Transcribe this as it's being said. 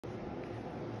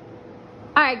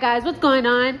All right, guys, what's going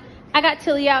on? I got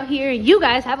Tilly out here, and you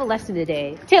guys have a lesson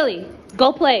today. Tilly,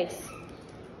 go place.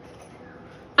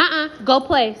 Go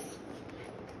place.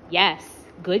 Yes,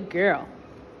 good girl.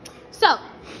 So,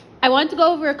 I wanted to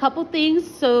go over a couple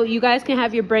things so you guys can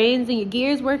have your brains and your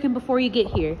gears working before you get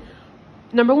here.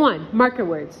 Number one, marker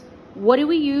words. What do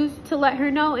we use to let her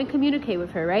know and communicate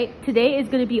with her, right? Today is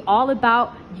going to be all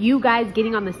about you guys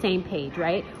getting on the same page,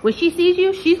 right? When she sees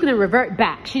you, she's going to revert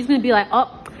back. She's going to be like,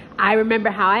 oh, I remember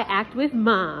how I act with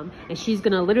mom. And she's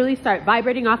going to literally start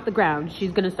vibrating off the ground.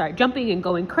 She's going to start jumping and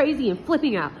going crazy and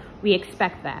flipping out. We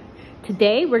expect that.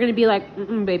 Today, we're going to be like,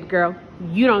 baby girl,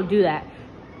 you don't do that.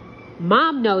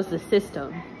 Mom knows the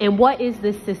system. And what is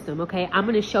this system, okay? I'm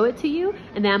going to show it to you,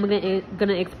 and then I'm going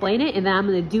to explain it, and then I'm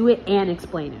going to do it and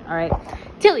explain it, all right?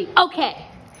 Tilly, okay.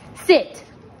 Sit.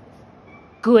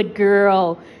 Good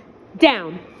girl.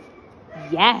 Down.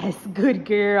 Yes, good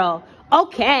girl.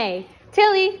 Okay.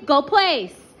 Tilly, go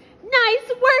place. Nice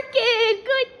working.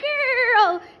 Good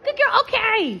girl. Good girl.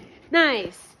 Okay.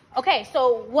 Nice. Okay,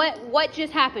 so what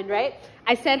just happened, right?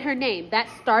 I said her name. That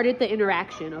started the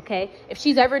interaction, okay? If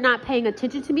she's ever not paying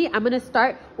attention to me, I'm going to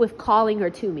start with calling her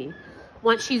to me.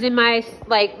 Once she's in my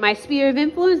sphere of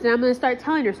influence, then I'm going to start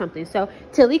telling her something. So,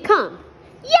 Tilly, come.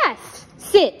 Yes,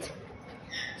 sit.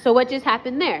 So what just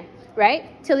happened there,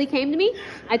 right? Tilly came to me.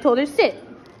 I told her sit.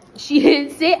 She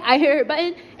didn't sit. I heard her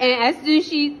button. And as soon as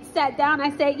she sat down,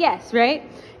 I said yes, right?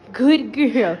 Good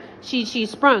girl. She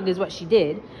sprung is what she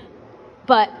did.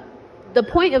 But the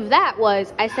point of that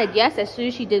was I said yes as soon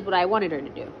as she did what I wanted her to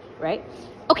do, right?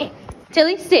 Okay,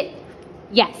 Tilly, sit.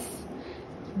 Yes.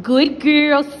 Good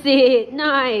girl, sit.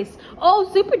 Nice. Oh,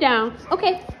 super down.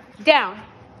 Okay, down.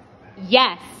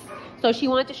 Yes. So she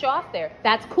wanted to show off there.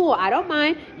 That's cool. I don't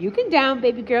mind. You can down,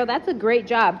 baby girl. That's a great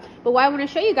job. But what I want to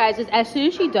show you guys is as soon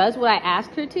as she does what I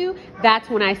asked her to, that's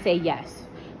when I say yes.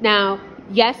 Now,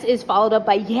 yes is followed up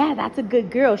by, yeah, that's a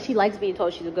good girl. She likes being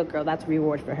told she's a good girl. That's a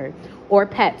reward for her. Or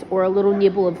pets, or a little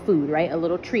nibble of food, right? A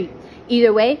little treat.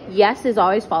 Either way, yes is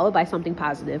always followed by something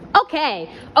positive. Okay.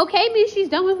 Okay means she's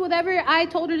done with whatever I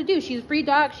told her to do. She's a free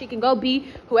dog. She can go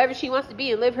be whoever she wants to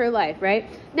be and live her life, right?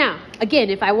 Now, again,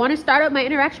 if I want to start up my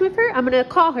interaction with her, I'm going to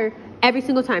call her every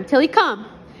single time. Tilly, come.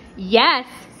 Yes.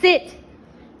 Sit.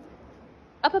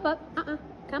 Up, up, up.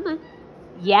 Come on.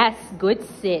 Yes. Good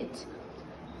sit.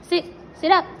 Sit.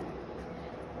 Sit up.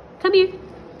 Come here.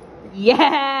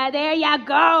 Yeah, there you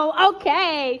go.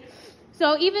 Okay.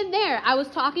 So even there, I was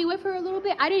talking with her a little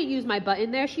bit. I didn't use my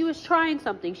button there. She was trying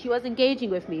something. She was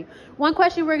engaging with me. One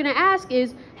question we're going to ask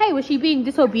is, hey, was she being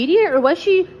disobedient or was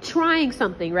she trying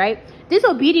something, right?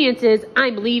 Disobedience is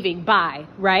I'm leaving, bye,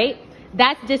 right?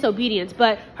 That's disobedience.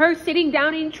 But her sitting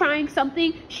down and trying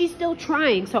something, she's still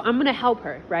trying. So I'm going to help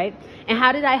her, right? And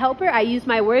how did I help her? I used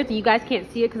my words, and you guys can't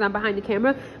see it because I'm behind the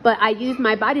camera. But I used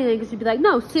my body language to be like,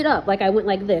 no, sit up. Like I went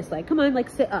like this. Like, come on, like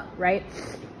sit up, right?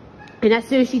 And as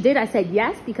soon as she did, I said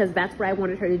yes because that's what I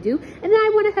wanted her to do. And then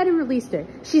I went ahead and released her.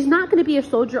 She's not going to be a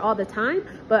soldier all the time.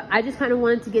 But I just kind of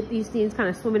wanted to get these things kind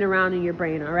of swimming around in your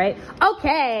brain, all right?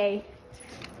 Okay.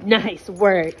 Nice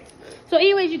work. So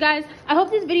anyways, you guys, I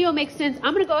hope this video makes sense.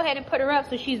 I'm going to go ahead and put her up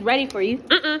so she's ready for you.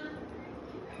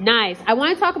 Nice. I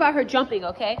want to talk about her jumping,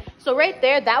 okay? So right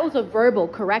there, that was a verbal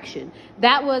correction.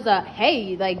 That was a,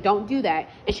 hey, like, don't do that.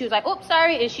 And she was like, oops,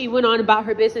 sorry. And she went on about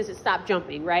her business and stopped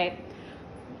jumping, right?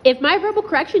 If my verbal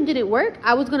correction didn't work,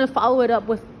 I was going to follow it up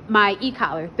with my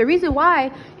e-collar. The reason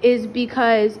why is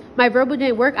because my verbal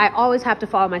didn't work. I always have to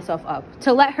follow myself up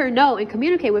to let her know and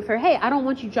communicate with her. Hey, I don't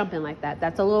want you jumping like that.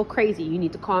 That's a little crazy. You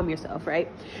need to calm yourself, right?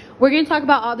 We're going to talk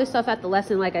about all this stuff at the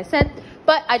lesson, like I said,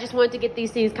 but I just wanted to get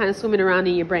these things kind of swimming around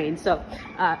in your brain. So,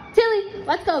 Tilly,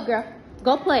 let's go, girl.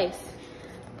 Go place.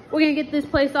 We're going to get this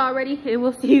place all ready, and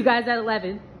we'll see you guys at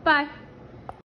 11. Bye.